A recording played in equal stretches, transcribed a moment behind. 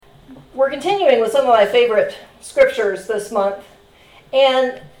We're continuing with some of my favorite scriptures this month,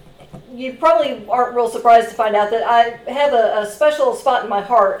 and you probably aren't real surprised to find out that I have a special spot in my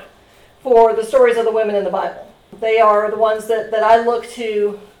heart for the stories of the women in the Bible. They are the ones that I look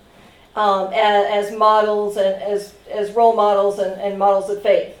to as models and as role models and models of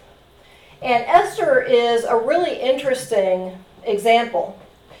faith. And Esther is a really interesting example.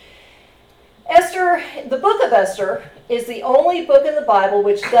 Esther, the book of Esther, is the only book in the Bible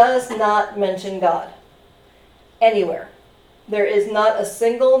which does not mention God anywhere. There is not a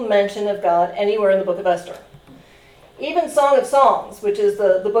single mention of God anywhere in the book of Esther. Even Song of Songs, which is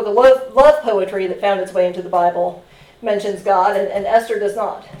the book of love poetry that found its way into the Bible, mentions God, and Esther does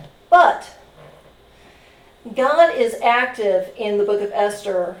not. But God is active in the book of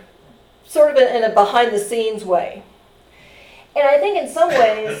Esther sort of in a behind-the-scenes way. And I think in some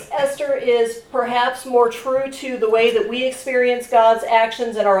ways, Esther is perhaps more true to the way that we experience God's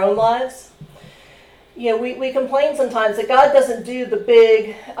actions in our own lives. You know, we complain sometimes that God doesn't do the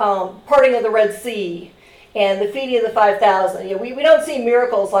big parting of the Red Sea and the feeding of the 5,000. You know, we don't see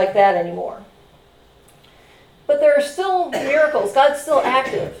miracles like that anymore. But there are still miracles. God's still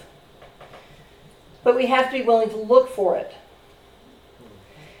active. But we have to be willing to look for it.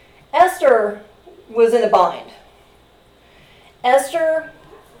 Esther was in a bind. Esther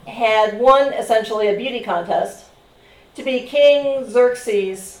had won, essentially, a beauty contest to be King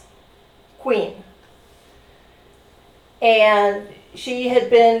Xerxes' queen. And she had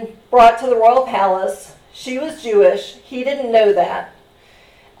been brought to the royal palace. She was Jewish. He didn't know that.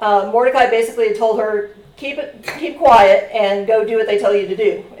 Mordecai basically had told her, keep quiet and go do what they tell you to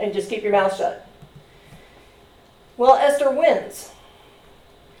do, and just keep your mouth shut. Well, Esther wins.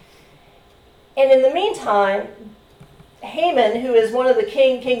 And in the meantime, Haman, who is one of the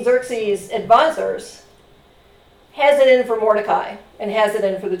King Xerxes' advisors, has it in for Mordecai and has it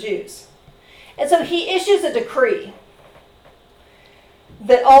in for the Jews. And so he issues a decree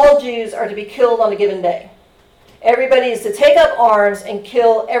that all Jews are to be killed on a given day. Everybody is to take up arms and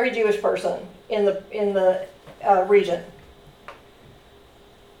kill every Jewish person in the region.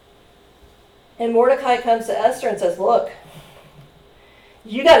 And Mordecai comes to Esther and says, look,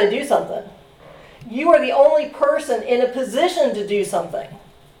 you got to do something. You are the only person in a position to do something.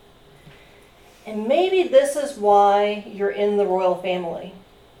 And maybe this is why you're in the royal family.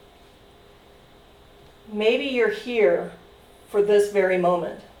 Maybe you're here for this very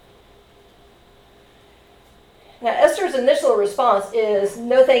moment. Now, Esther's initial response is,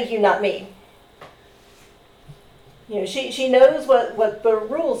 no, thank you, not me. You know, she knows what the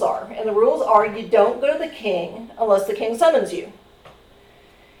rules are. And the rules are you don't go to the king unless the king summons you.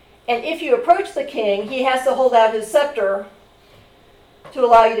 And if you approach the king, he has to hold out his scepter to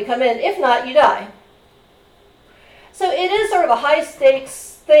allow you to come in. If not, you die. So it is sort of a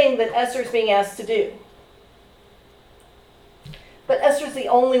high-stakes thing that Esther's being asked to do. But Esther's the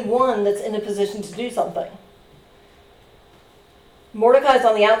only one that's in a position to do something. Mordecai's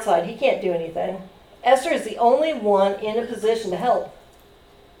on the outside. He can't do anything. Esther is the only one in a position to help.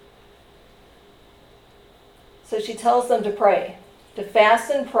 So she tells them to pray. To fast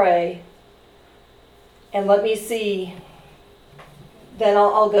and pray, and let me see, then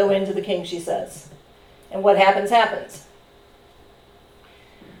I'll go into the king, she says. And what happens, happens.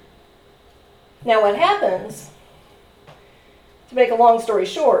 Now what happens, to make a long story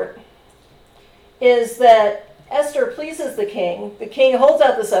short, is that Esther pleases the king. The king holds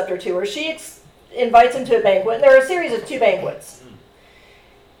out the scepter to her. She invites him to a banquet. And there are a series of 2 banquets.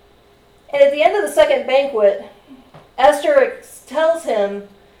 And at the end of the second banquet, Esther tells him,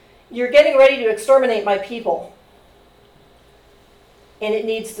 you're getting ready to exterminate my people. And it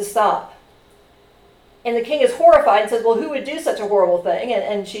needs to stop. And the king is horrified and says, well, who would do such a horrible thing?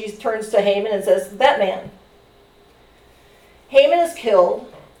 And she turns to Haman and says, that man. Haman is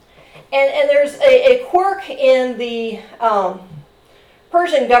killed. And there's a quirk in the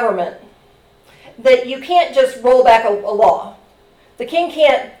Persian government that you can't just roll back a law. The king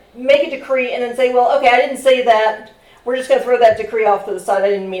can't make a decree and then say, well, okay, I didn't say that. We're just going to throw that decree off to the side. I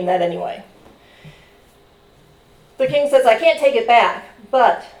didn't mean that anyway. The king says, I can't take it back,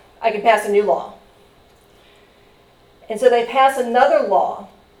 but I can pass a new law. And so they pass another law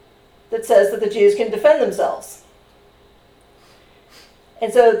that says that the Jews can defend themselves.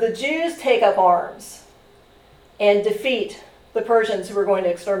 And so the Jews take up arms and defeat the Persians who were going to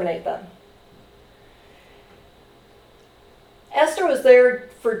exterminate them. Esther was there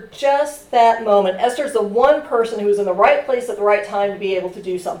for just that moment. Esther's the one person who was in the right place at the right time to be able to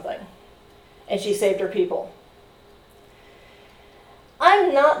do something. And she saved her people.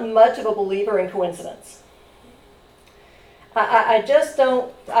 I'm not much of a believer in coincidence. I just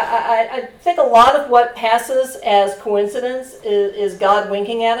don't, I think a lot of what passes as coincidence is God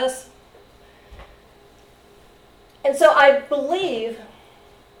winking at us. And so I believe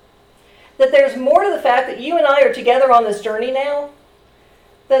that there's more to the fact that you and I are together on this journey now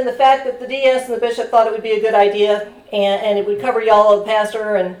than the fact that the DS and the bishop thought it would be a good idea and it would cover y'all, the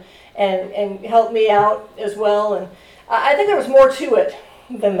pastor, and help me out as well. And I think there was more to it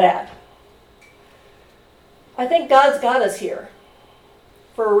than that. I think God's got us here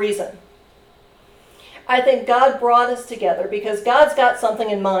for a reason. I think God brought us together because God's got something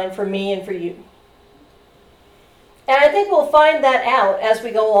in mind for me and for you. And I think we'll find that out as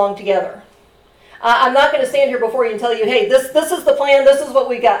we go along together. I'm not going to stand here before you and tell you, hey, this is the plan, this is what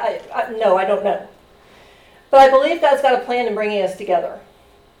we got. No, I don't know. But I believe God's got a plan in bringing us together.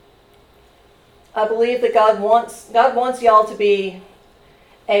 I believe that God wants y'all to be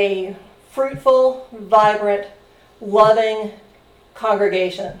a fruitful, vibrant, loving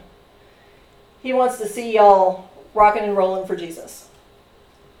congregation. He wants to see y'all rocking and rolling for Jesus.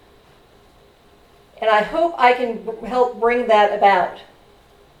 And I hope I can help bring that about.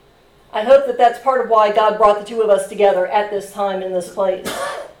 I hope that that's part of why God brought the two of us together at this time in this place.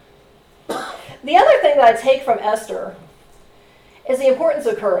 The other thing that I take from Esther is the importance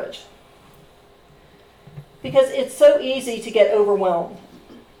of courage. Because it's so easy to get overwhelmed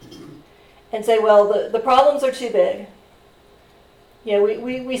and say, well, the problems are too big. You know,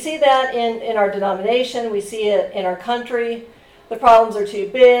 we see that in our denomination. We see it in our country. The problems are too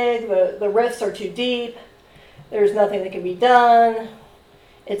big. The rifts are too deep. There's nothing that can be done.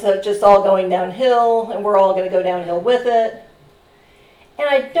 It's just all going downhill, and we're all going to go downhill with it. And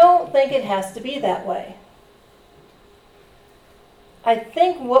I don't think it has to be that way. I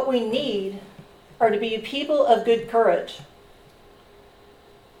think what we need are to be people of good courage,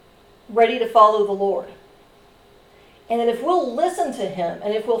 ready to follow the Lord. And that if we'll listen to Him,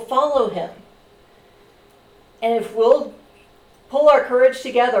 and if we'll follow Him, and if we'll pull our courage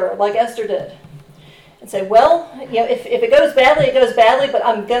together like Esther did, and say, well, you know, if it goes badly, it goes badly, but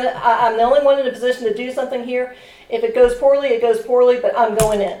I'm the only one in a position to do something here. If it goes poorly, it goes poorly, but I'm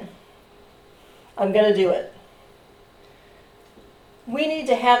going in. I'm going to do it. We need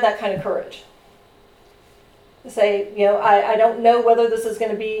to have that kind of courage. To say, you know, I don't know whether this is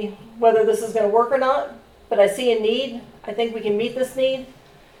going to work or not, but I see a need. I think we can meet this need.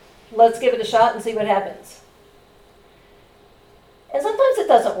 Let's give it a shot and see what happens. And sometimes it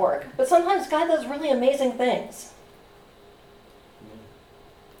doesn't work, but sometimes God does really amazing things.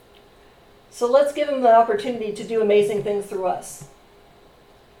 So let's give Him the opportunity to do amazing things through us.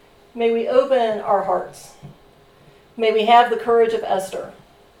 May we open our hearts. May we have the courage of Esther,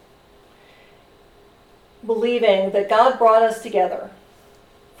 believing that God brought us together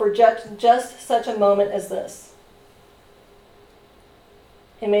for just such a moment as this.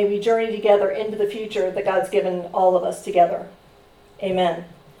 And may we journey together into the future that God's given all of us together. Amen.